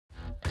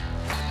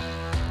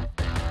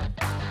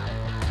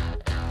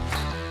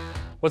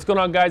What's going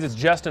on, guys? It's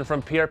Justin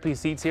from PRP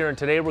Seats here, and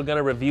today we're going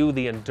to review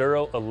the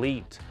Enduro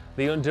Elite.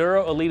 The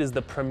Enduro Elite is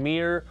the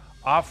premier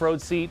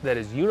off-road seat that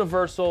is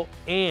universal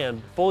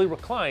and fully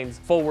reclines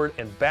forward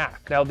and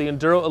back. Now, the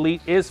Enduro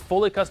Elite is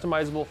fully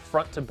customizable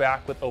front to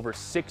back with over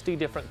 60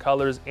 different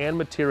colors and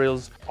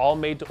materials, all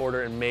made to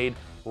order and made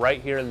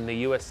right here in the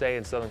USA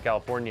in Southern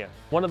California.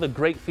 One of the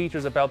great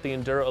features about the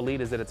Enduro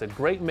Elite is that it's a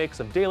great mix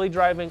of daily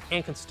driving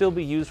and can still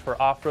be used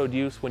for off-road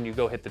use when you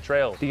go hit the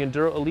trails. The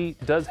Enduro Elite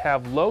does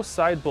have low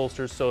side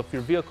bolsters, so if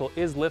your vehicle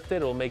is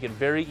lifted, it will make it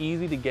very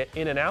easy to get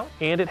in and out.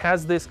 And it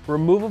has this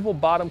removable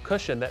bottom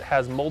cushion that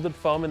has molded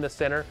foam in the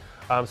center,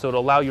 so it'll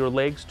allow your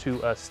legs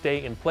to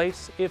stay in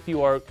place if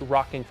you are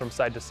rocking from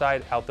side to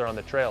side out there on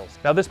the trails.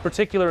 Now, this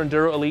particular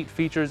Enduro Elite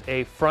features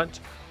a front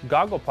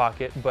goggle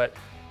pocket, but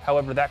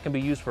however, that can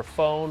be used for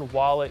phone,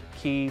 wallet,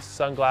 keys,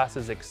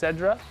 sunglasses,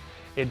 etc.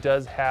 It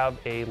does have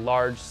a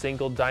large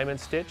single diamond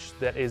stitch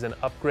that is an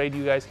upgrade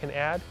you guys can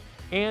add,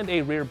 and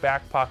a rear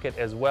back pocket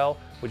as well,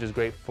 which is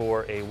great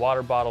for a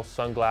water bottle,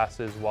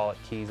 sunglasses, wallet,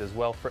 keys as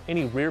well for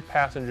any rear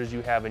passengers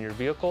you have in your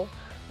vehicle.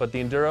 But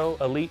the Enduro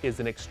Elite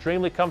is an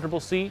extremely comfortable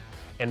seat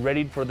and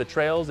ready for the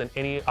trails and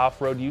any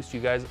off-road use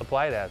you guys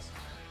apply it as.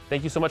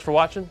 Thank you so much for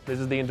watching. This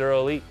is the Enduro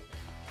Elite.